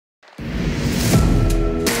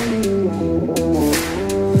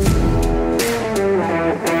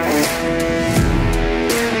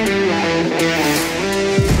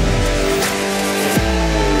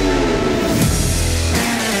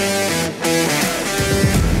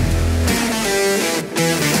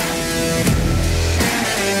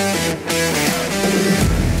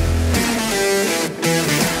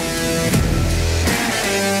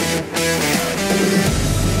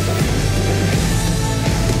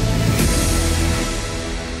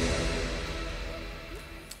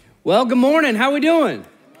Well, good morning. How we doing?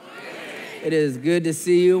 It is good to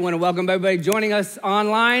see you. I want to welcome everybody joining us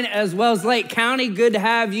online as well as Lake County. Good to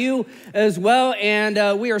have you as well.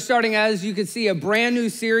 And we are starting, as you can see, a brand new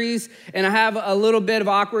series. And I have a little bit of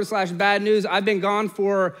awkward/bad news. I've been gone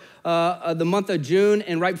for the month of June.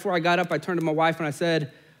 And right before I got up, I turned to my wife and I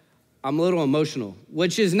said, I'm a little emotional,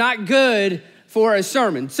 which is not good for a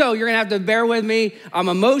sermon. So you're going to have to bear with me. I'm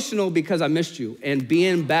emotional because I missed you. And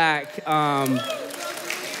being back...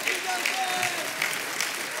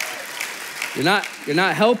 You're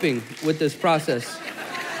not helping with this process.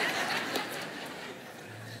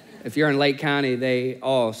 If you're in Lake County, they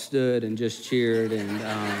all stood and just cheered, and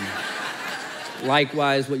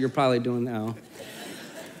likewise, what you're probably doing now.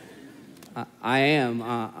 I'm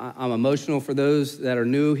emotional for those that are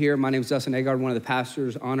new here. My name is Dustin, Aagaard, one of the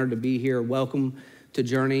pastors. Honored to be here. Welcome to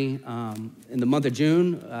Journey. In the month of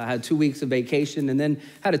June, I had 2 weeks of vacation, and then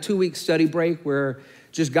had a 2-week study break where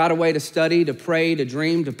just got away to study, to pray, to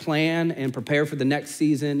dream, to plan, and prepare for the next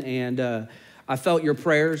season. And I felt your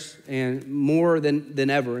prayers, and more than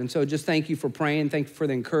ever. And so just thank you for praying. Thank you for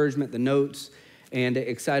the encouragement, the notes, and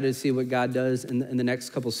excited to see what God does in the next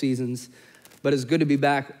couple seasons. But it's good to be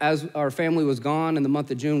back. As our family was gone in the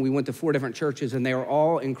month of June, we went to 4 different churches, and they were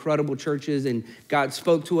all incredible churches, and God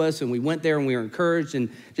spoke to us, and we went there, and we were encouraged, and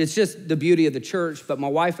it's just the beauty of the church. But my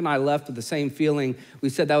wife and I left with the same feeling. We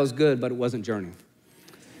said that was good, but it wasn't Journey.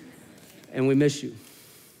 And we miss you.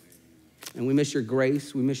 And we miss your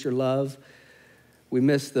grace. We miss your love. We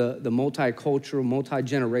miss the multicultural,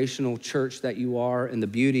 multi-generational church that you are and the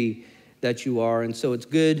beauty that you are. And so it's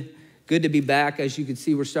good to be back. As you can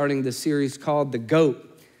see, we're starting this series called the G.O.A.T,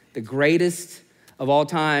 the greatest of all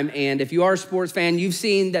time. And if you are a sports fan, you've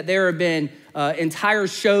seen that there have been entire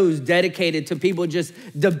shows dedicated to people just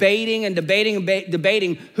debating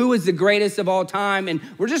who is the greatest of all time. And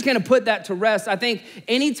we're just gonna put that to rest. I think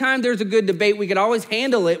anytime there's a good debate, we can always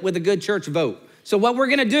handle it with a good church vote. So what we're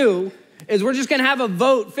gonna do is we're just gonna have a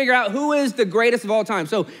vote, figure out who is the greatest of all time.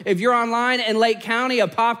 So if you're online in Lake County,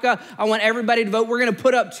 Apopka, I want everybody to vote. We're gonna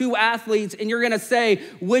put up 2 athletes, and you're gonna say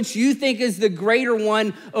which you think is the greater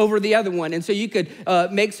one over the other one. And so you could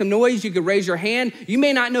make some noise, you could raise your hand. You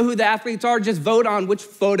may not know who the athletes are, just vote on which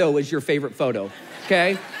photo is your favorite photo,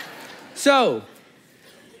 okay? So,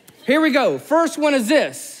 here we go. First one is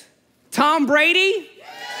this: Tom Brady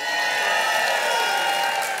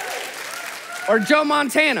or Joe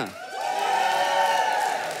Montana?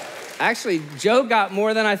 Actually, Joe got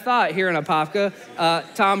more than I thought here in Apopka.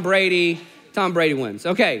 Tom Brady wins.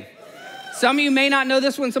 Okay, some of you may not know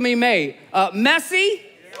this one, some of you may. Messi,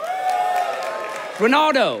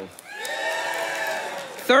 Ronaldo.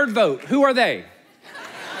 Third vote, who are they?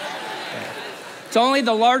 It's only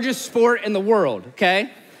the largest sport in the world, okay?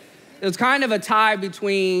 It's kind of a tie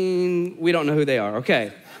between, we don't know who they are,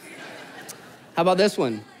 okay. How about this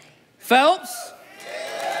one? Phelps,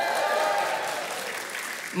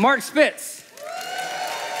 Mark Spitz.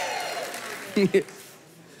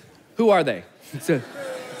 Who are they? It's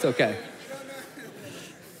okay.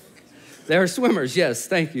 They're swimmers, yes,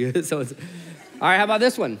 thank you. All right, how about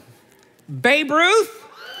this one? Babe Ruth,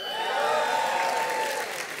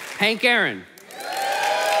 Hank Aaron.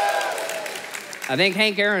 I think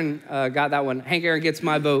Hank Aaron got that one. Hank Aaron gets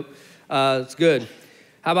my vote. It's good.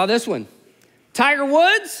 How about this one? Tiger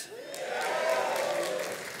Woods,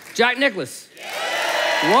 Jack Nicklaus.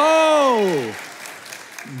 Whoa.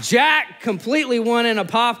 Jack completely won in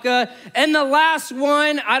Apopka. And the last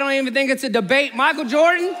one, I don't even think it's a debate. Michael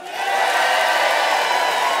Jordan.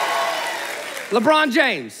 LeBron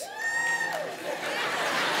James.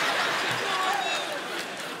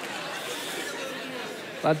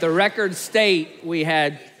 Let the record state we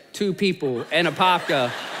had 2 people in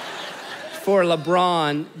Apopka for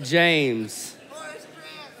LeBron James.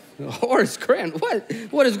 Horace Grant,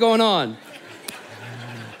 what is going on?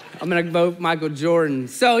 I'm gonna vote Michael Jordan.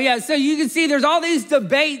 So you can see there's all these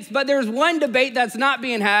debates, but there's one debate that's not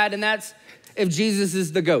being had, and that's if Jesus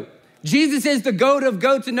is the GOAT. Jesus is the GOAT of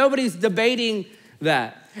GOATs, and nobody's debating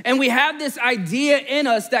that. And we have this idea in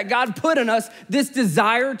us that God put in us, this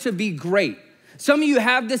desire to be great. Some of you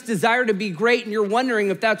have this desire to be great, and you're wondering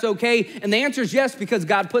if that's okay, and the answer is yes, because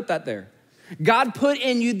God put that there. God put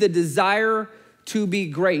in you the desire to be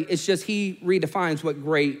great. It's just he redefines what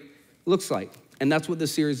great looks like. And that's what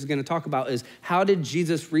this series is gonna talk about, is how did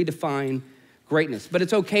Jesus redefine greatness? But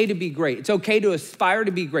it's okay to be great. It's okay to aspire to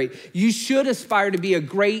be great. You should aspire to be a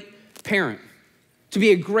great parent, to be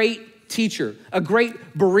a great teacher, a great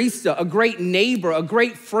barista, a great neighbor, a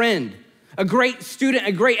great friend, a great student,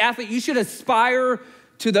 a great athlete. You should aspire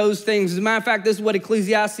to those things. As a matter of fact, this is what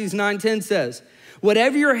Ecclesiastes 9:10 says.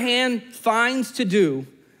 Whatever your hand finds to do,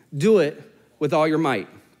 Do it with all your might,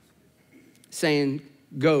 saying,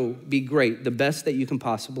 go, be great, the best that you can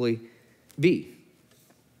possibly be.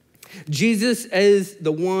 Jesus is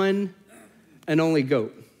the one and only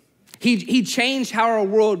GOAT. He changed how our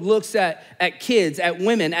world looks at kids, at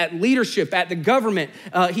women, at leadership, at the government.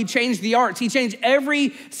 He changed the arts. He changed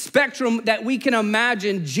every spectrum that we can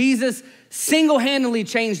imagine. Jesus single-handedly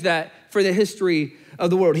changed that for the history of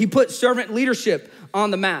the world. He put servant leadership on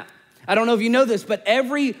the map. I don't know if you know this, but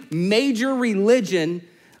every major religion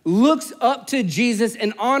looks up to Jesus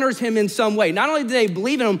and honors him in some way. Not only do they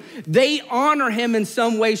believe in him, they honor him in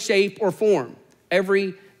some way, shape, or form.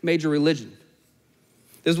 Every major religion.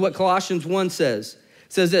 This is what Colossians 1 says.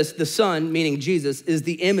 It says this, the Son, meaning Jesus, is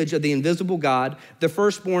the image of the invisible God, the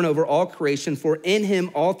firstborn over all creation, for in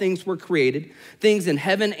him all things were created, things in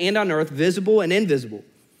heaven and on earth, visible and invisible.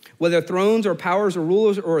 Whether thrones or powers or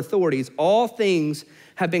rulers or authorities, all things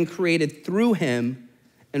have been created through him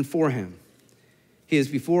and for him. He is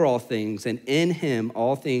before all things, and in him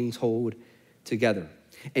all things hold together.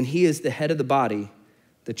 And he is the head of the body,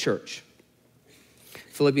 the church.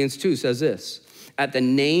 Philippians 2 says this, at the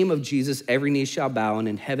name of Jesus, every knee shall bow, and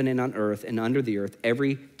in heaven and on earth and under the earth,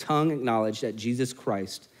 every tongue acknowledge that Jesus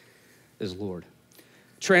Christ is Lord.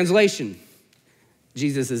 Translation,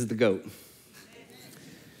 Jesus is the GOAT.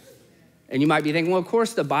 And you might be thinking, well, of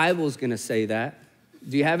course the Bible is gonna say that.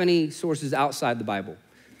 Do you have any sources outside the Bible?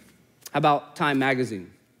 How about Time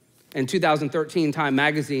Magazine? In 2013, Time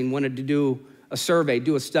Magazine wanted to do a survey,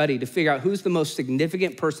 do a study to figure out who's the most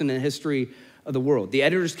significant person in the history of the world. The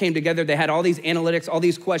editors came together, they had all these analytics, all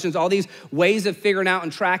these questions, all these ways of figuring out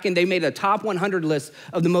and tracking. They made a top 100 list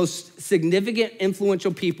of the most significant,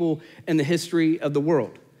 influential people in the history of the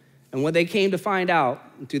world. And what they came to find out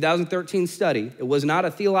in 2013 study, it was not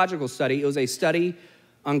a theological study, it was a study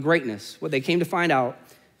on greatness. What they came to find out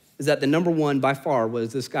is that the number one by far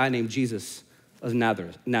was this guy named Jesus of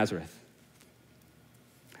Nazareth.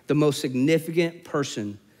 The most significant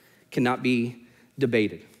person cannot be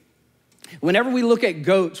debated. Whenever we look at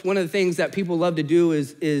GOATs, one of the things that people love to do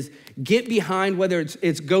is get behind whether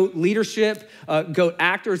it's GOAT leadership, GOAT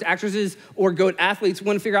actors, actresses, or GOAT athletes. We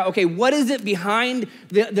want to figure out, okay, what is it behind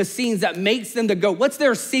the scenes that makes them the GOAT? What's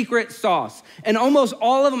their secret sauce? And almost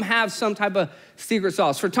all of them have some type of secret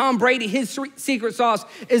sauce. For Tom Brady, his secret sauce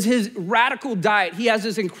is his radical diet. He has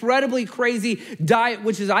this incredibly crazy diet,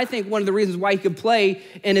 which is, I think, one of the reasons why he could play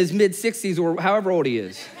in his mid-60s or however old he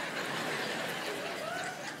is.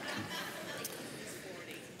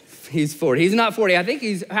 He's 40. He's not 40. I think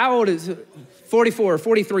he's, how old is 44 or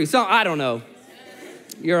 43? So I don't know.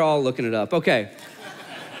 You're all looking it up. Okay.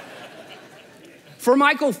 For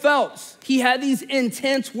Michael Phelps, he had these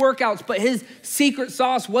intense workouts, but his secret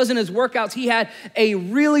sauce wasn't his workouts. He had a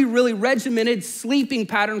really, really regimented sleeping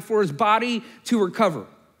pattern for his body to recover.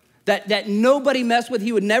 That nobody messed with.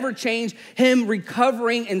 He would never change. Him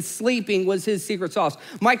recovering and sleeping was his secret sauce.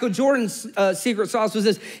 Michael Jordan's secret sauce was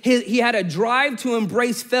this. He had a drive to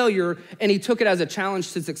embrace failure, and he took it as a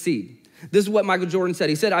challenge to succeed. This is what Michael Jordan said.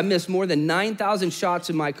 He said, I missed more than 9,000 shots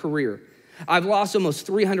in my career. I've lost almost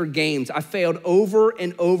 300 games. I failed over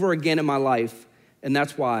and over again in my life, and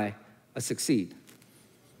that's why I succeed.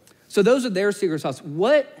 So those are their secret sauce.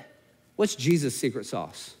 What's Jesus' secret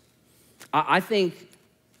sauce? I think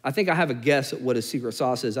I have a guess at what his secret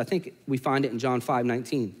sauce is. I think we find it in John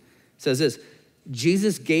 5:19. It says this,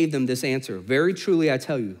 Jesus gave them this answer. Very truly, I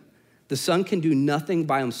tell you, the Son can do nothing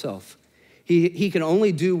by himself. He can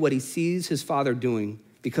only do what he sees his Father doing,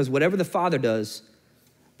 because whatever the Father does,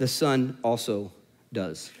 the Son also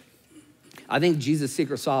does. I think Jesus'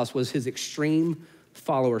 secret sauce was his extreme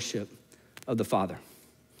followership of the Father.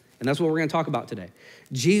 And that's what we're gonna talk about today.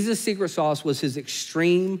 Jesus' secret sauce was his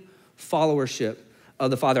extreme followership of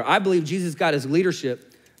the Father. I believe Jesus got his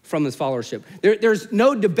leadership from his followership. There's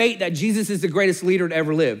no debate that Jesus is the greatest leader to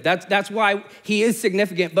ever live. That's why he is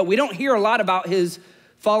significant, but we don't hear a lot about his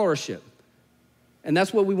followership. And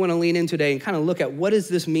that's what we want to lean in today and kind of look at, what does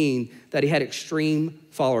this mean that he had extreme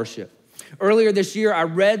followership? Earlier this year, I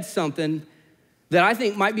read something that I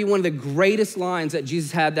think might be one of the greatest lines that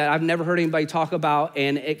Jesus had that I've never heard anybody talk about,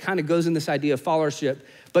 and it kind of goes in this idea of followership.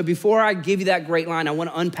 But before I give you that great line, I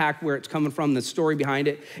want to unpack where it's coming from, the story behind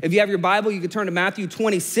it. If you have your Bible, you can turn to Matthew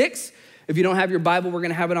 26. If you don't have your Bible, we're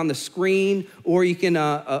going to have it on the screen, or you can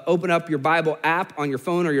open up your Bible app on your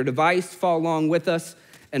phone or your device, follow along with us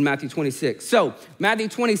in Matthew 26. So Matthew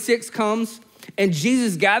 26 comes, and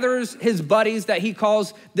Jesus gathers his buddies that he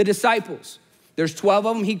calls the disciples. There's 12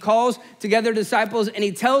 of them. He calls together disciples, and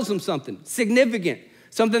he tells them something significant.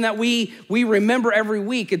 something that we remember every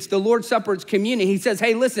week. It's the Lord's Supper, it's communion. He says,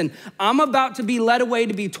 hey, listen, I'm about to be led away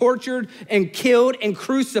to be tortured and killed and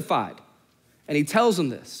crucified. And he tells them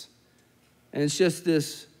this. And it's just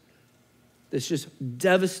this just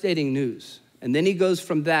devastating news. And then he goes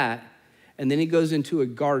from that, and then he goes into a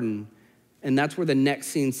garden, and that's where the next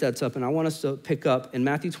scene sets up. And I want us to pick up in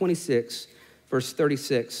Matthew 26, verse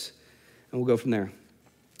 36, and we'll go from there.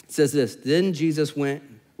 It says this, then Jesus went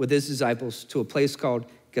with his disciples to a place called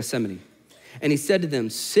Gethsemane. And he said to them,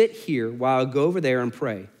 sit here while I go over there and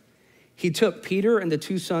pray. He took Peter and the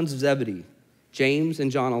two sons of Zebedee, James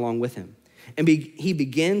and John, along with him. And he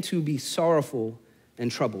began to be sorrowful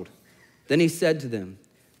and troubled. Then he said to them,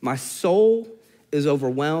 my soul is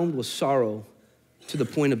overwhelmed with sorrow to the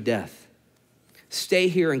point of death. Stay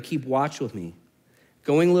here and keep watch with me.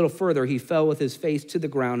 Going a little further, he fell with his face to the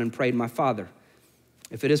ground and prayed, my Father,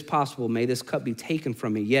 if it is possible, may this cup be taken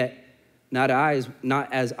from me, yet not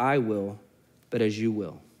as I will, but as you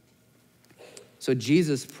will. So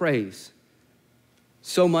Jesus prays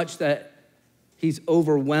so much that he's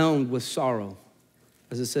overwhelmed with sorrow,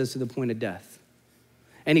 as it says, to the point of death.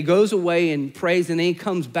 And he goes away and prays, and then he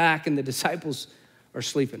comes back, and the disciples are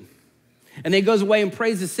sleeping. And then he goes away and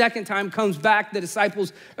prays the second time, comes back, the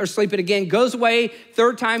disciples are sleeping again, goes away,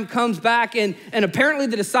 third time, comes back, and apparently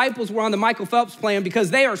the disciples were on the Michael Phelps plan because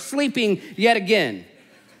they are sleeping yet again.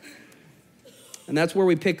 And that's where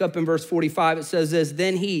we pick up in verse 45. It says this,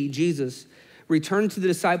 then he, Jesus, returned to the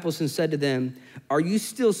disciples and said to them, are you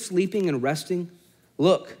still sleeping and resting?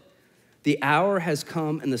 Look, the hour has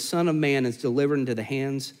come and the Son of Man is delivered into the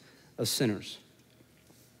hands of sinners.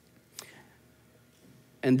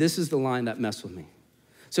 And this is the line that messed with me.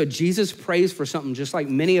 So Jesus prays for something just like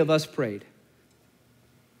many of us prayed.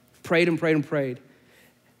 Prayed and prayed and prayed.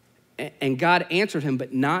 And God answered him,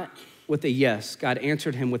 but not with a yes. God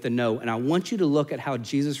answered him with a no. And I want you to look at how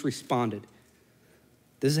Jesus responded.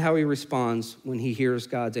 This is how he responds when he hears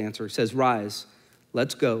God's answer. He says, rise,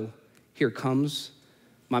 let's go. Here comes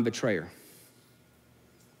my betrayer.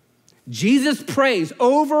 Jesus prays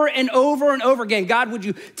over and over and over again. God, would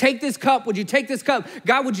you take this cup? Would you take this cup?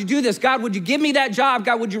 God, would you do this? God, would you give me that job?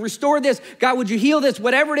 God, would you restore this? God, would you heal this?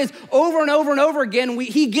 Whatever it is, over and over and over again,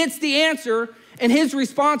 he gets the answer, and his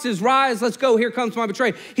response is, rise, let's go. Here comes my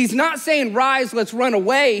betrayer. He's not saying, rise, let's run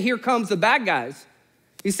away. Here comes the bad guys.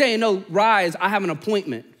 He's saying, no, rise, I have an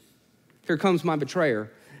appointment. Here comes my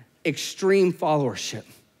betrayer. Extreme followership.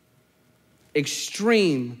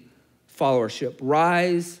 Extreme followership.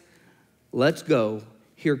 Rise, let's go.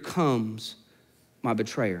 Here comes my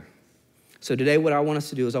betrayer. So today what I want us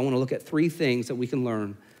to do is I want to look at three things that we can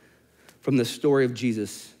learn from the story of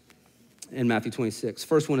Jesus in Matthew 26.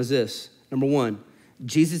 First one is this. Number one,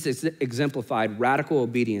 Jesus exemplified radical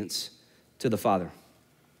obedience to the Father.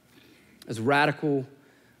 As radical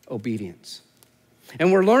obedience.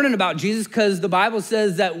 And we're learning about Jesus because the Bible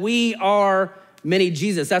says that we are many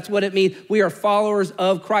Jesus. That's what it means. We are followers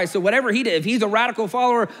of Christ. So whatever he did, if he's a radical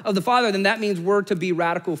follower of the Father, then that means we're to be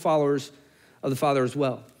radical followers of the Father as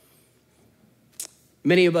well.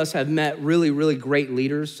 Many of us have met really, really great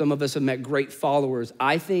leaders. Some of us have met great followers.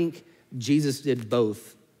 I think Jesus did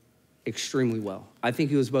both extremely well. I think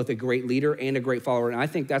he was both a great leader and a great follower. And I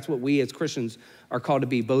think that's what we as Christians are called to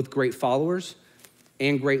be, both great followers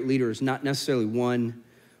and great leaders, not necessarily one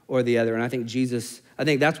or the other. And I think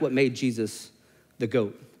that's what made Jesus the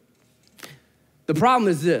GOAT. The problem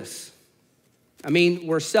is this. I mean,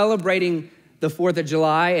 we're celebrating the 4th of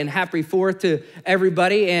July, and happy 4th to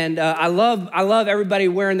everybody. And I love everybody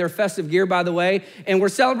wearing their festive gear, by the way. And we're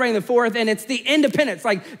celebrating the 4th, and it's the independence.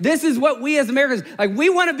 Like, this is what we as Americans, like, we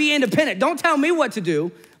want to be independent. Don't tell me what to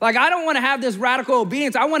do. Like, I don't want to have this radical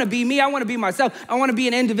obedience. I want to be me. I want to be myself. I want to be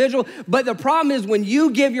an individual. But the problem is when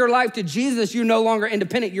you give your life to Jesus, you're no longer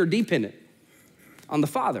independent. You're dependent on the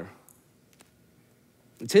Father.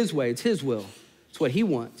 It's his way. It's his will. It's what he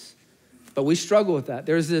wants. But we struggle with that.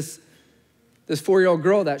 There's this 4-year-old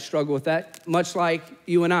girl that struggled with that, much like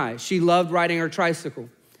you and I. She loved riding her tricycle.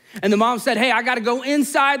 And the mom said, hey, I got to go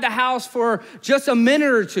inside the house for just a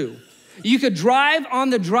minute or two. You could drive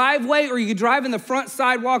on the driveway or you could drive in the front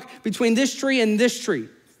sidewalk between this tree and this tree.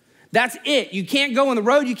 That's it. You can't go on the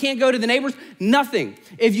road. You can't go to the neighbors. Nothing.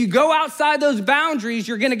 If you go outside those boundaries,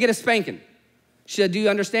 you're going to get a spanking. She said, do you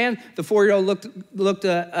understand? The 4-year-old looked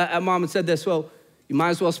at mom and said this, well, you might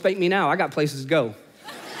as well spank me now. I got places to go.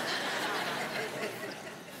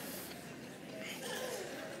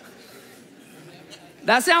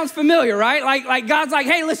 That sounds familiar, right? Like God's like,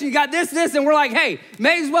 hey, listen, you got this, and we're like, hey,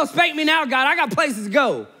 may as well spank me now, God. I got places to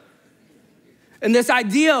go. And this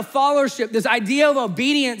idea of followership, this idea of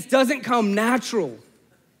obedience doesn't come natural.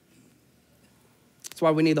 That's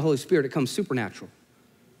why we need the Holy Spirit. It comes supernatural.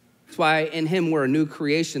 That's why in him we're a new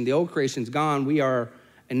creation. The old creation's gone. We are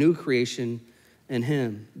a new creation in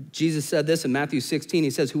him. Jesus said this in Matthew 16. He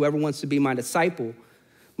says, whoever wants to be my disciple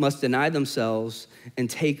must deny themselves and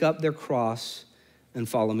take up their cross and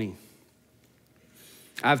follow me.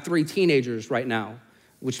 I have 3 teenagers right now,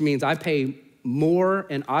 which means I pay more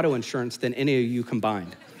in auto insurance than any of you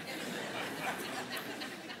combined.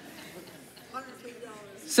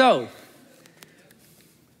 So,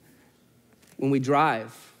 when we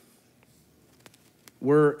drive,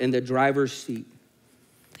 we're in the driver's seat.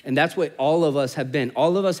 And that's what all of us have been.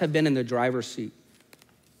 All of us have been in the driver's seat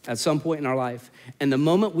at some point in our life. And the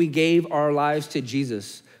moment we gave our lives to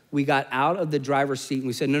Jesus, we got out of the driver's seat and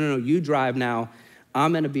we said, no, you drive now.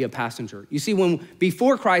 I'm gonna be a passenger. You see, when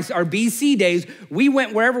before Christ, our BC days, we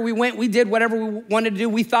went wherever we went, we did whatever we wanted to do,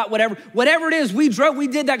 we thought whatever it is, we drove, we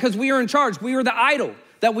did that because we were in charge. We were the idol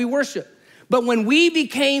that we worship. But when we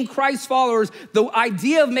became Christ followers, the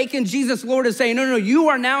idea of making Jesus Lord is saying, no, you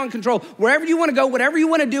are now in control. Wherever you wanna go, whatever you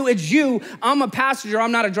wanna do, it's you. I'm a passenger,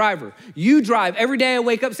 I'm not a driver. You drive. Every day I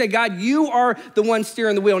wake up, say, God, you are the one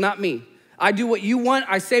steering the wheel, not me. I do what you want,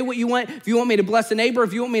 I say what you want. If you want me to bless a neighbor,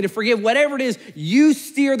 if you want me to forgive, whatever it is, you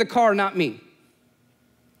steer the car, not me.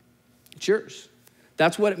 It's yours.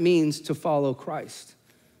 That's what it means to follow Christ.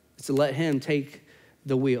 It's to let him take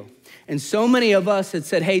the wheel. And so many of us had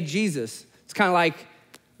said, hey, Jesus, it's kind of like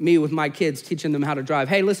me with my kids teaching them how to drive.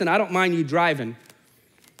 Hey, listen, I don't mind you driving,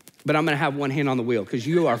 but I'm gonna have one hand on the wheel because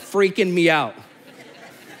you are freaking me out.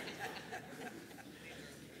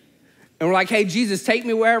 And we're like, hey, Jesus, take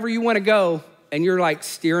me wherever you wanna go. And you're like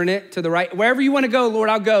steering it to the right. Wherever you wanna go, Lord,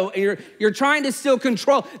 I'll go. And you're trying to still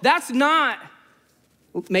control. That's not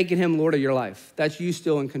making him Lord of your life. That's you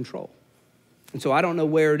still in control. And so I don't know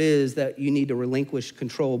where it is that you need to relinquish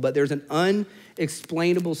control, but there's an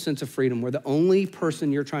unexplainable sense of freedom where the only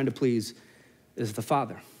person you're trying to please is the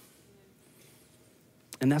Father.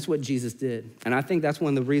 And that's what Jesus did. And I think that's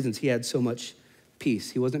one of the reasons he had so much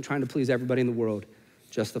peace. He wasn't trying to please everybody in the world,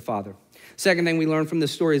 just the Father. Second thing we learn from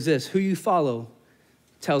this story is this: who you follow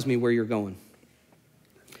tells me where you're going.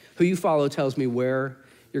 Who you follow tells me where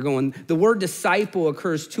you're going. The word disciple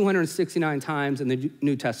occurs 269 times in the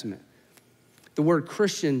New Testament. The word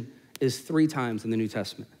Christian is 3 times in the New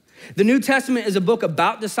Testament. The New Testament is a book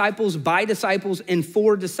about disciples, by disciples, and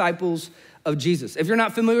for disciples of Jesus. If you're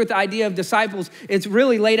not familiar with the idea of disciples, it's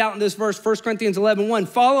really laid out in this verse, 1 Corinthians 11:1.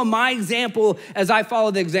 Follow my example as I follow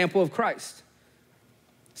the example of Christ.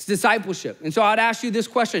 It's discipleship. And so I'd ask you this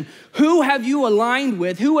question: who have you aligned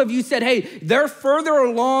with? Who have you said, hey, they're further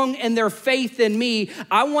along in their faith than me.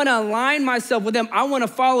 I wanna align myself with them. I wanna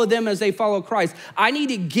follow them as they follow Christ. I need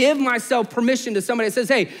to give myself permission to somebody that says,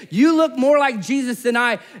 hey, you look more like Jesus than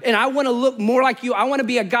I, and I wanna look more like you. I wanna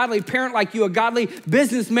be a godly parent like you, a godly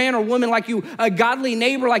businessman or woman like you, a godly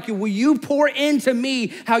neighbor like you. Will you pour into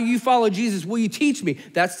me how you follow Jesus? Will you teach me?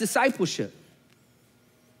 That's discipleship.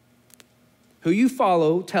 Who you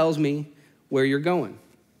follow tells me where you're going.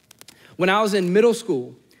 When I was in middle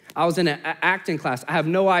school, I was in an acting class. I have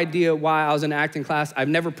no idea why I was in an acting class. I've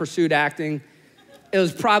never pursued acting. It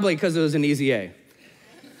was probably because it was an easy A.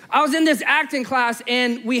 I was in this acting class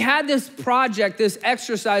and we had this project, this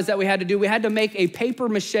exercise that we had to do. We had to make a paper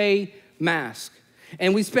mache mask.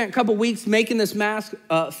 And we spent a couple weeks making this mask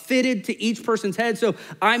fitted to each person's head. So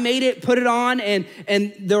I made it, put it on, and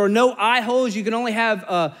there were no eye holes. You can only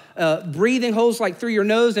have breathing holes like through your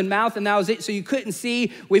nose and mouth, and that was it. So you couldn't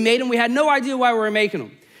see. We made them. We had no idea why we were making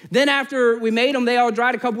them. Then after we made them, they all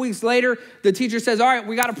dried. A couple weeks later, the teacher says, all right,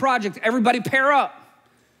 we got a project. Everybody pair up.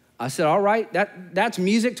 I said, all right, that's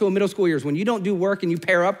music to a middle school years when you don't do work and you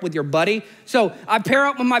pair up with your buddy. So I pair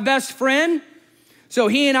up with my best friend. So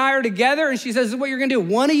he and I are together, and she says, this is what you're gonna do.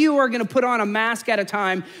 One of you are gonna put on a mask at a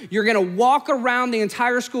time. You're gonna walk around the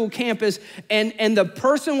entire school campus, and the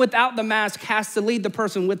person without the mask has to lead the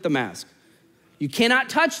person with the mask. You cannot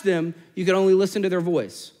touch them. You can only listen to their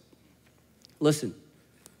voice. Listen,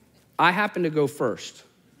 I happen to go first.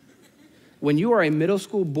 When you are a middle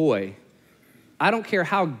school boy, I don't care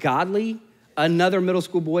how godly another middle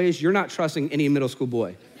school boy is, you're not trusting any middle school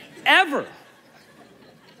boy, ever,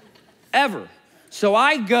 ever. So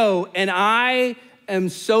I go and I am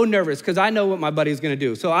so nervous because I know what my buddy's gonna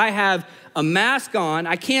do. So I have a mask on,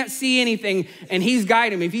 I can't see anything, and he's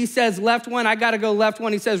guiding me. If he says left one, I gotta go left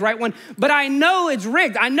one, he says right one, but I know it's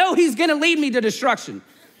rigged. I know he's gonna lead me to destruction.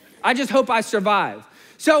 I just hope I survive.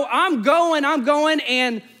 So I'm going,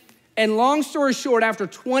 and long story short, after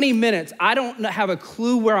 20 minutes, I don't have a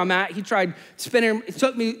clue where I'm at. He tried spinning, it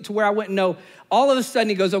took me to where I wouldn't know. All of a sudden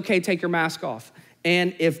he goes, okay, take your mask off.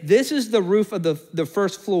 And if this is the roof of the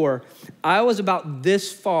first floor, I was about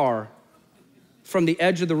this far from the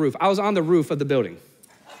edge of the roof. I was on the roof of the building.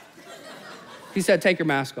 He said, take your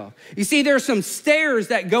mask off. You see, there's some stairs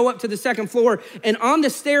that go up to the second floor, and on the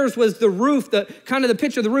stairs was the roof, the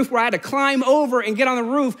picture of the roof where I had to climb over and get on the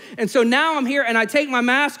roof. And so now I'm here and I take my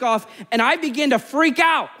mask off and I begin to freak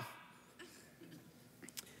out.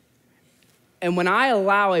 And when I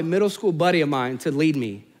allow a middle school buddy of mine to lead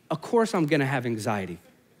me, of course I'm gonna have anxiety.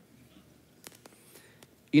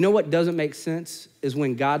 You know what doesn't make sense is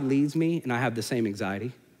when God leads me and I have the same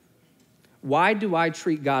anxiety. Why do I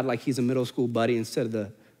treat God like he's a middle school buddy instead of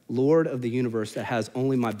the Lord of the universe that has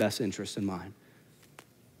only my best interest in mind?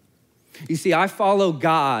 You see, I follow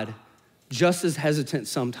God just as hesitant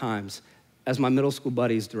sometimes as my middle school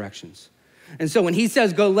buddy's directions. And so when he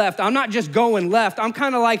says go left, I'm not just going left. I'm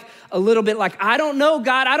kind of like a little bit like, I don't know,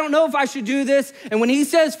 God. I don't know if I should do this. And when he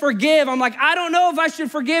says forgive, I'm like, I don't know if I should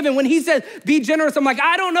forgive. And when he says be generous, I'm like,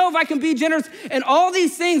 I don't know if I can be generous. And all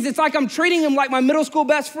these things, it's like I'm treating him like my middle school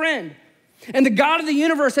best friend. And the God of the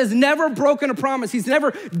universe has never broken a promise. He's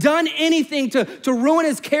never done anything to ruin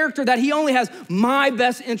his character, that he only has my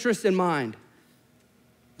best interest in mind.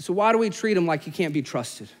 So why do we treat him like he can't be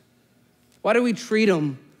trusted? Why do we treat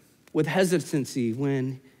him with hesitancy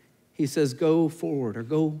when he says go forward or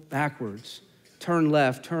go backwards, turn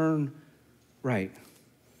left, turn right?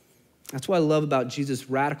 That's what I love about Jesus'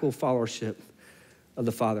 radical followership of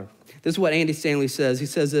the Father. This is what Andy Stanley says. He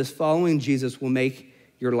says this: following Jesus will make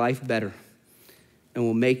your life better and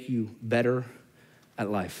will make you better at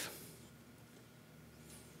life.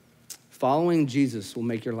 Following Jesus will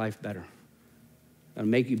make your life better and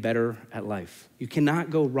make you better at life. You cannot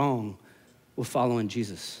go wrong with following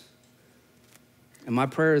Jesus. And my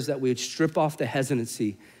prayer is that we would strip off the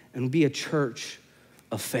hesitancy and be a church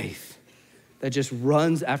of faith that just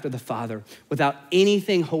runs after the Father without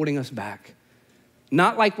anything holding us back.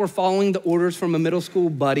 Not like we're following the orders from a middle school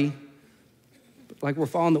buddy, but like we're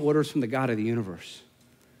following the orders from the God of the universe.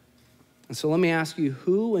 And so let me ask you,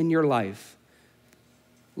 who in your life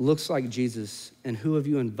looks like Jesus, and who have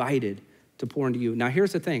you invited to pour into you? Now,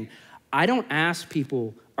 here's the thing. I don't ask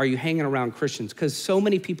people, are you hanging around Christians? Because so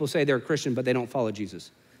many people say they're a Christian, but they don't follow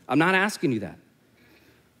Jesus. I'm not asking you that.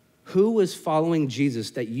 Who is following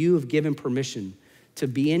Jesus that you have given permission to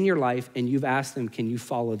be in your life and you've asked them, can you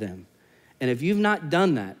follow them? And if you've not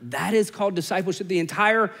done that, that is called discipleship. The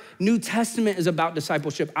entire New Testament is about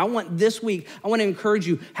discipleship. I want this week, I want to encourage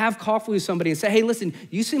you, have coffee with somebody and say, hey, listen,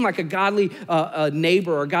 you seem like a godly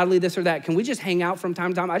neighbor or godly this or that. Can we just hang out from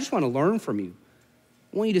time to time? I just want to learn from you.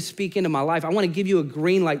 I want you to speak into my life. I want to give you a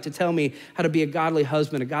green light to tell me how to be a godly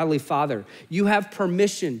husband, a godly father. You have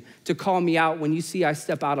permission to call me out when you see I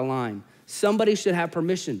step out of line. Somebody should have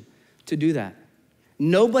permission to do that.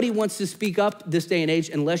 Nobody wants to speak up this day and age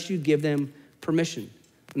unless you give them permission.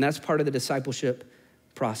 And that's part of the discipleship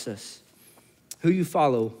process. Who you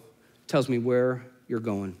follow tells me where you're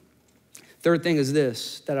going. Third thing is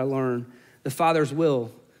this that I learned: the Father's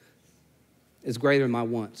will is greater than my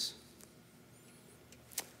wants.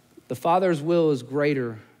 The Father's will is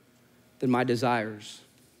greater than my desires,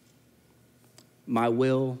 my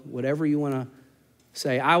will, whatever you want to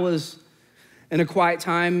say. I was in a quiet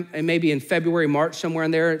time, and maybe in February, March, somewhere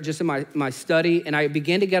in there, just in my study, and I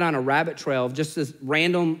began to get on a rabbit trail, just this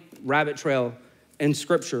random rabbit trail in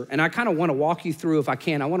Scripture. And I kind of want to walk you through, if I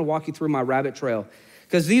can, I want to walk you through my rabbit trail.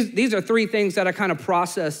 Because these are three things that I kind of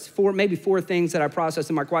processed, maybe four things that I processed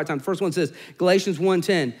in my quiet time. The first one says, Galatians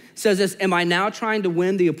 1:10 says this: am I now trying to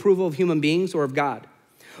win the approval of human beings or of God?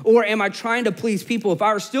 Or am I trying to please people? If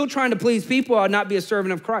I were still trying to please people, I would not be a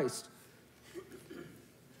servant of Christ.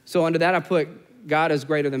 So under that, I put God is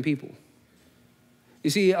greater than people. You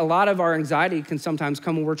see, a lot of our anxiety can sometimes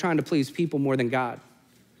come when we're trying to please people more than God.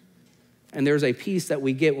 And there's a peace that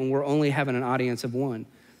we get when we're only having an audience of one.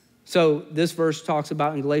 So this verse talks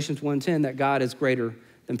about in Galatians 1:10 that God is greater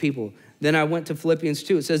than people. Then I went to Philippians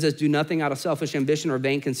 2. It says this: do nothing out of selfish ambition or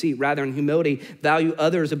vain conceit. Rather, in humility, value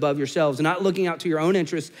others above yourselves, not looking out to your own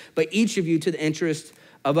interest, but each of you to the interest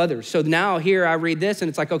of others. So now here I read this and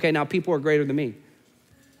it's like, okay, now people are greater than me.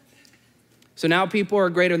 So now people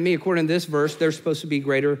are greater than me. According to this verse, they're supposed to be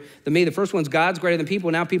greater than me. The first one's God's greater than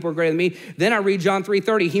people. Now people are greater than me. Then I read John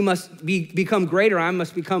 3:30. He must become greater. I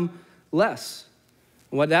must become less.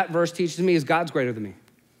 And what that verse teaches me is God's greater than me.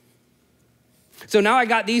 So now I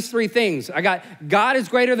got these three things. I got God is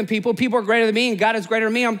greater than people. People are greater than me, and God is greater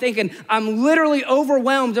than me. I'm thinking, I'm literally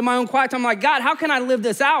overwhelmed in my own quiet time. I'm like, God, how can I live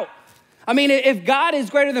this out? I mean, if God is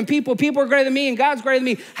greater than people, people are greater than me, and God's greater than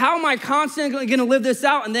me, how am I constantly gonna live this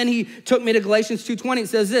out? And then he took me to Galatians 2:20. It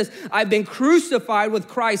says this, I've been crucified with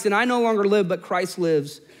Christ, and I no longer live, but Christ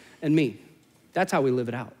lives in me. That's how we live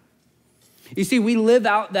it out. You see, we live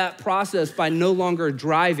out that process by no longer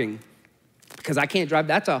driving, because I can't drive.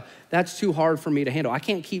 That's too hard for me to handle. I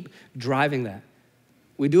can't keep driving that.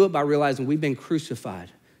 We do it by realizing we've been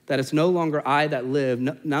crucified, that it's no longer I that live,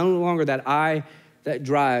 no longer that I that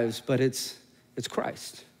drives, but it's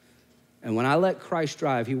Christ. And when I let Christ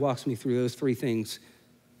drive, he walks me through those three things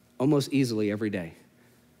almost easily every day.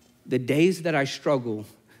 The days that I struggle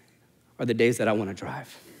are the days that I want to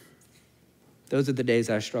drive. Those are the days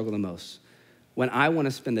that I struggle the most. When I want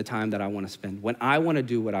to spend the time that I want to spend, when I want to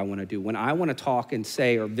do what I want to do, when I want to talk and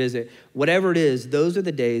say or visit, whatever it is, those are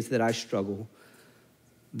the days that I struggle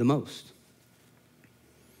the most.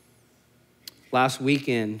 Last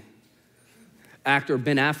weekend, actor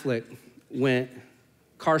Ben Affleck went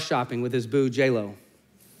car shopping with his boo, J.Lo.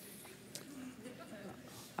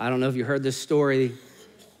 I don't know if you heard this story.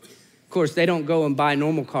 Of course, they don't go and buy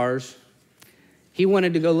normal cars. He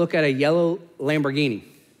wanted to go look at a yellow Lamborghini.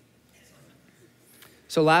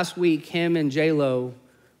 So last week, him and J.Lo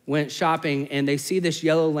went shopping, and they see this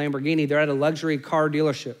yellow Lamborghini. They're at a luxury car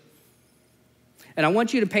dealership. And I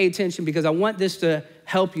want you to pay attention because I want this to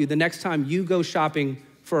help you the next time you go shopping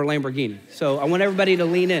for a Lamborghini. So I want everybody to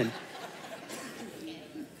lean in.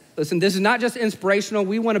 Listen, this is not just inspirational.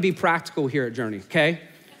 We want to be practical here at Journey, okay?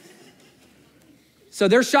 So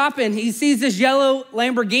they're shopping. He sees this yellow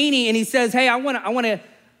Lamborghini, and he says, hey, I want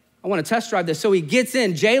to test drive this. So he gets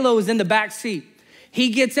in. J.Lo is in the back seat. He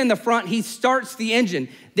gets in the front. He starts the engine.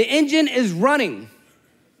 The engine is running.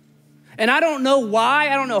 And I don't know why,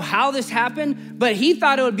 I don't know how this happened, but he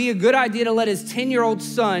thought it would be a good idea to let his 10-year-old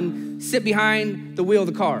son sit behind the wheel of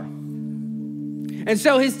the car. And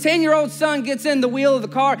so his 10-year-old son gets in the wheel of the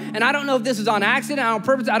car, and I don't know if this is on accident, on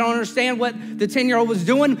purpose, I don't understand what the 10-year-old was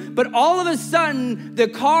doing, but all of a sudden, the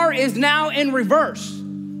car is now in reverse.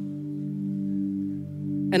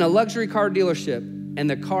 In a luxury car dealership, and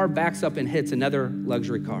the car backs up and hits another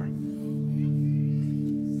luxury car.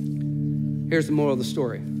 Here's the moral of the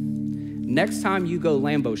story. Next time you go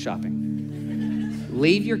Lambo shopping,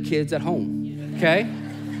 leave your kids at home, okay?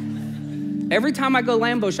 Every time I go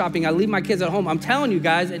Lambo shopping, I leave my kids at home. I'm telling you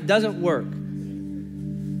guys, it doesn't work.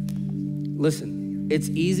 Listen, it's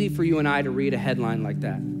easy for you and I to read a headline like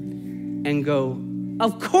that and go,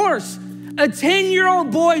 of course, a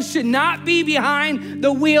 10-year-old boy should not be behind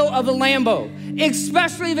the wheel of a Lambo,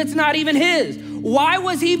 especially if it's not even his. Why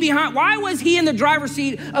was he in the driver's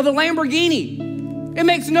seat of a Lamborghini? It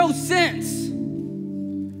makes no sense.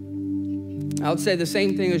 I would say the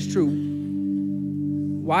same thing is true.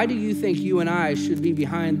 Why do you think you and I should be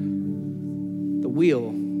behind the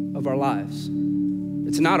wheel of our lives?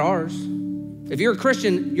 It's not ours. If you're a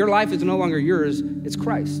Christian, your life is no longer yours, it's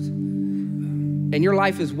Christ. And your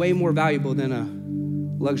life is way more valuable than a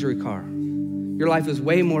luxury car. Your life is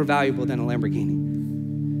way more valuable than a Lamborghini.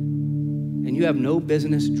 And you have no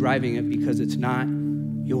business driving it because it's not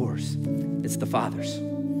yours. It's the Father's.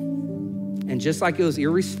 And just like it was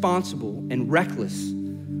irresponsible and reckless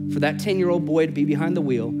for that 10-year-old boy to be behind the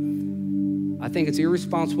wheel, I think it's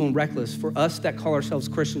irresponsible and reckless for us that call ourselves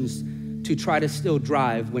Christians to try to still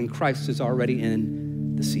drive when Christ is already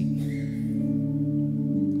in the seat.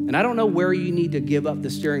 And I don't know where you need to give up the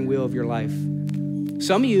steering wheel of your life.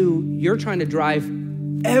 Some of you, you're trying to drive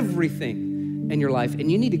everything in your life,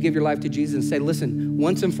 and you need to give your life to Jesus and say, listen,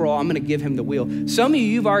 once and for all, I'm gonna give him the wheel. Some of you,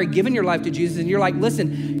 you've already given your life to Jesus, and you're like,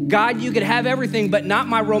 listen, God, you could have everything, but not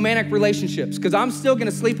my romantic relationships, because I'm still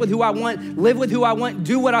gonna sleep with who I want, live with who I want,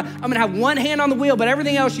 do what I'm gonna have one hand on the wheel, but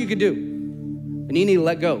everything else you could do. And you need to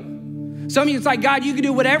let go. Some of you, it's like, God, you can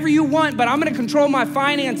do whatever you want, but I'm gonna control my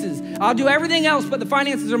finances. I'll do everything else, but the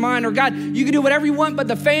finances are mine. Or God, you can do whatever you want, but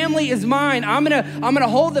the family is mine. I'm gonna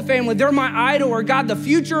hold the family. They're my idol. Or God, the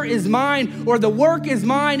future is mine, or the work is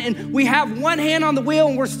mine. And we have one hand on the wheel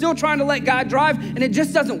and we're still trying to let God drive, and it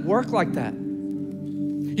just doesn't work like that.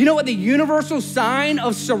 You know what the universal sign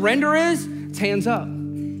of surrender is? It's hands up.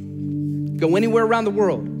 Go anywhere around the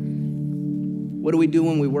world. What do we do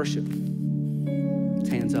when we worship? It's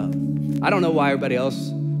hands up. I don't know why everybody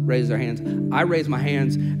else raises their hands. I raise my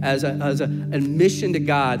hands as a admission to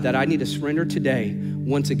God that I need to surrender today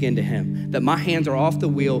once again to him, that my hands are off the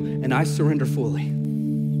wheel and I surrender fully.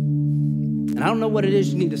 And I don't know what it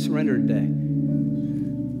is you need to surrender today,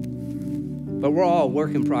 but we're all a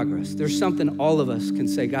work in progress. There's something all of us can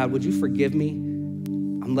say, God, would you forgive me?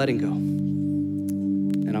 I'm letting go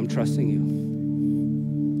and I'm trusting you.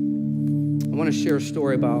 I want to share a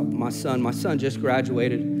story about my son. My son just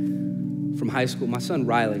graduated from high school, my son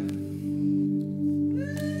Riley.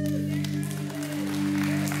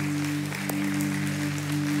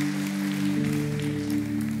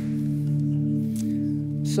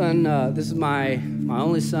 Son, this is my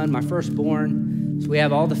only son, my firstborn. So we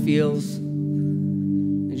have all the feels.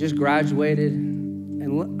 He just graduated.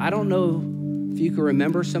 And I don't know if you can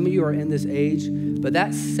remember, some of you are in this age, but that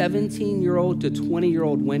 17-year-old to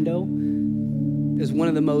 20-year-old window is one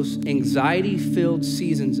of the most anxiety-filled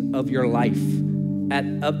seasons of your life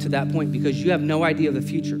up to that point, because you have no idea of the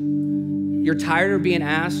future. You're tired of being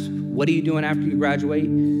asked, what are you doing after you graduate?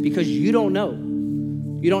 Because you don't know.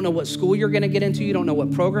 You don't know what school you're gonna get into. You don't know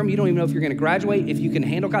what program. You don't even know if you're gonna graduate, if you can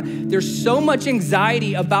handle college. There's so much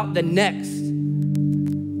anxiety about the next.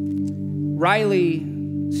 Riley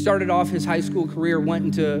started off his high school career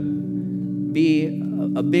wanting to be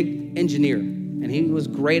a big engineer, and he was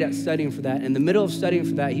great at studying for that. In the middle of studying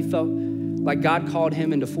for that, he felt like God called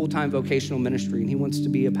him into full-time vocational ministry, and he wants to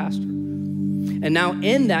be a pastor. And now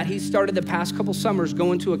in that, he started the past couple summers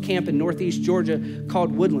going to a camp in Northeast Georgia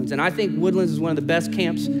called Woodlands. And I think Woodlands is one of the best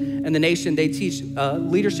camps in the nation. They teach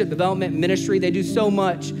leadership development, ministry. They do so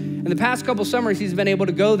much. In the past couple summers, he's been able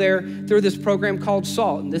to go there through this program called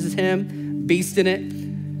SALT. And this is him, beast in it.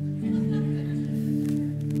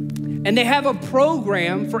 And they have a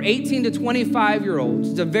program for 18 to 25-year-olds.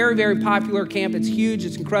 It's a very, very popular camp. It's huge.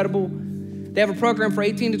 It's incredible. They have a program for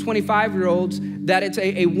 18 to 25-year-olds that it's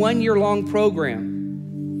a one-year-long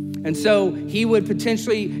program. And so he would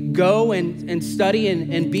potentially go and study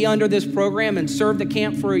and be under this program and serve the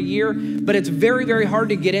camp for a year, but it's very, very hard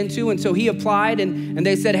to get into. And so he applied and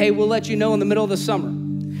they said, hey, we'll let you know in the middle of the summer.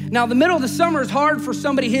 Now, the middle of the summer is hard for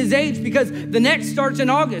somebody his age because the next starts in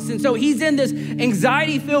August. And so he's in this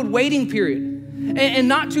anxiety-filled waiting period. And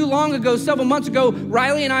not too long ago, several months ago,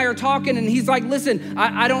 Riley and I are talking, and he's like, listen,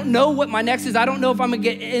 I don't know what my next is. I don't know if I'm gonna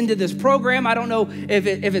get into this program. I don't know if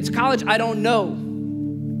it's college. I don't know.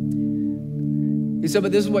 He said,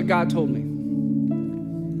 but this is what God told me.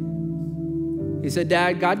 He said,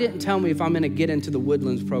 Dad, God didn't tell me if I'm gonna get into the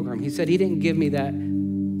Woodlands program. He said, he didn't give me that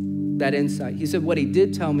insight. He said, what he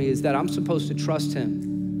did tell me is that I'm supposed to trust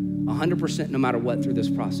him 100% no matter what through this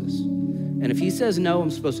process. And if he says no, I'm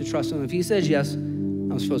supposed to trust him. If he says yes,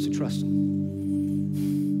 I'm supposed to trust him.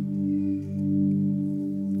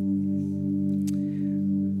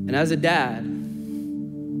 And as a dad,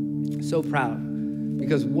 so proud,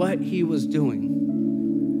 because what he was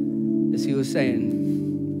doing is he was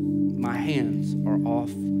saying, my hands are off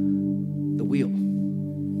the wheel.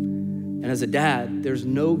 And as a dad, there's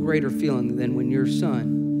no greater feeling than when your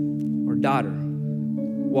son or daughter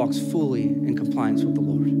walks fully in compliance with the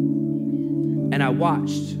Lord. And I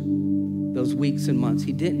watched those weeks and months.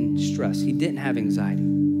 He didn't stress. He didn't have anxiety.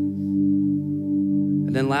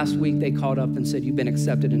 And then last week they called up and said, you've been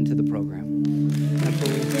accepted into the program.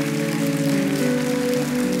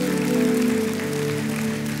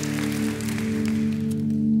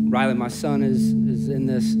 Riley, my son, is in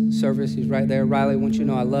this service. He's right there. Riley, I want you to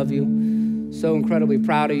know I love you. So incredibly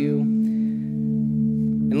proud of you.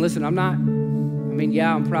 And listen, I'm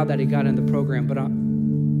proud that he got in the program, but I'm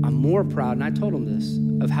more proud, and I told him this,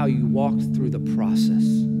 of how you walked through the process.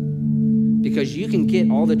 Because you can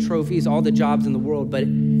get all the trophies, all the jobs in the world, but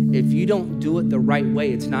if you don't do it the right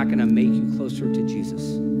way, it's not gonna make you closer to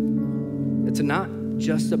Jesus. It's not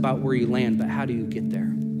just about where you land, but how do you get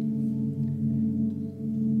there?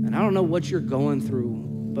 And I don't know what you're going through,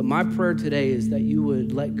 but my prayer today is that you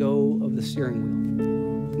would let go of the steering wheel.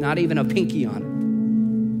 Not even a pinky on it.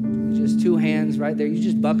 Just two hands right there. You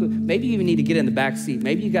just buckle. Maybe you even need to get in the back seat.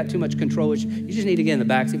 Maybe you got too much control. You just need to get in the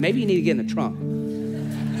back seat. Maybe you need to get in the trunk.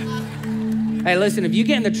 Hey, listen, if you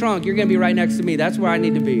get in the trunk, you're gonna be right next to me. That's where I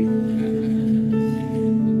need to be.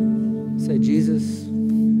 Say, Jesus,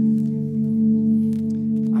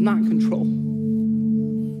 I'm not in control.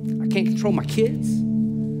 I can't control my kids.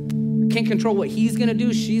 I can't control what he's gonna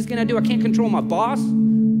do, she's gonna do. I can't control my boss.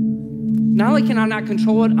 Not only can I not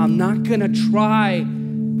control it, I'm not gonna try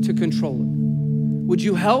to control it. Would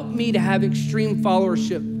you help me to have extreme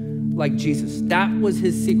followership like Jesus? That was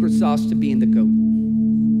his secret sauce to being the GOAT.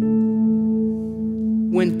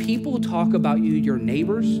 When people talk about you, your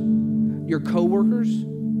neighbors, your coworkers,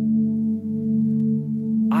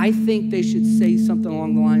 I think they should say something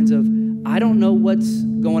along the lines of, I don't know what's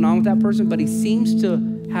going on with that person, but he seems to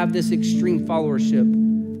have this extreme followership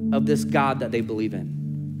of this God that they believe in.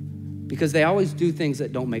 Because they always do things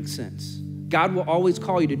that don't make sense. God will always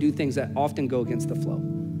call you to do things that often go against the flow.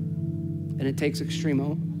 And it takes extreme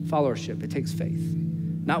followership. It takes faith.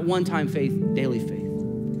 Not one-time faith, daily faith.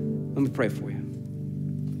 Let me pray for you.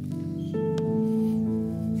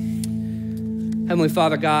 Heavenly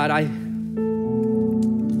Father God, I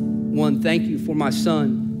one, thank you for my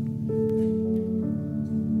son,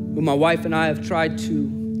 who my wife and I have tried to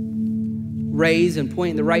raise and point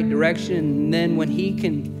in the right direction. And then when he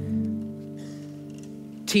can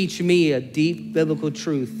teach me a deep biblical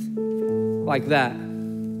truth like that,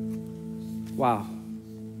 wow.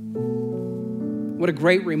 What a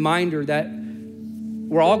great reminder that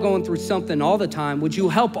we're all going through something all the time. Would you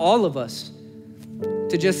help all of us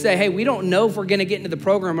to just say, hey, we don't know if we're gonna get into the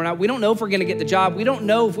program or not. We don't know if we're gonna get the job. We don't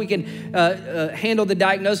know if we can handle the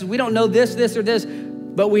diagnosis. We don't know this, or this,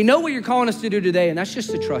 but we know what you're calling us to do today, and that's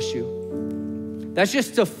just to trust you. That's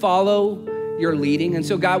just to follow your leading. And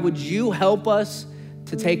so God, would you help us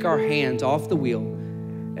to take our hands off the wheel,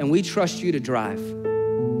 and we trust you to drive.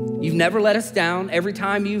 You've never let us down. Every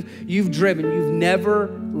time you've driven, you've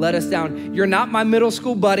never let us down. You're not my middle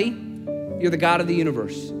school buddy. You're the God of the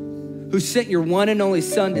universe who sent your one and only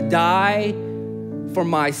son to die for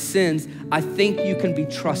my sins. I think you can be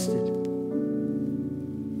trusted.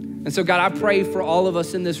 And so God, I pray for all of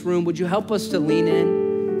us in this room. Would you help us to lean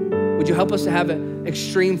in? Would you help us to have an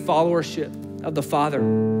extreme followership of the Father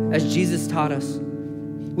as Jesus taught us?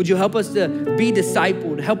 Would you help us to be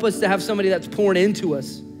discipled? Help us to have somebody that's pouring into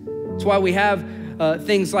us. That's why we have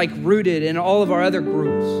things like Rooted and all of our other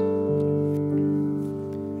groups.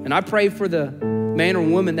 And I pray for the man or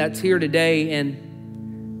woman that's here today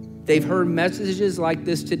and they've heard messages like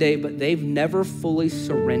this today, but they've never fully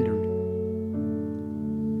surrendered.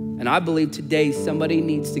 And I believe today somebody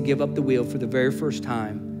needs to give up the wheel for the very first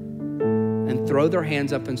time and throw their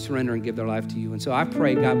hands up and surrender and give their life to you. And so I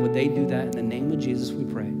pray, God, would they do that? In the name of Jesus, we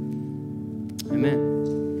pray. Amen.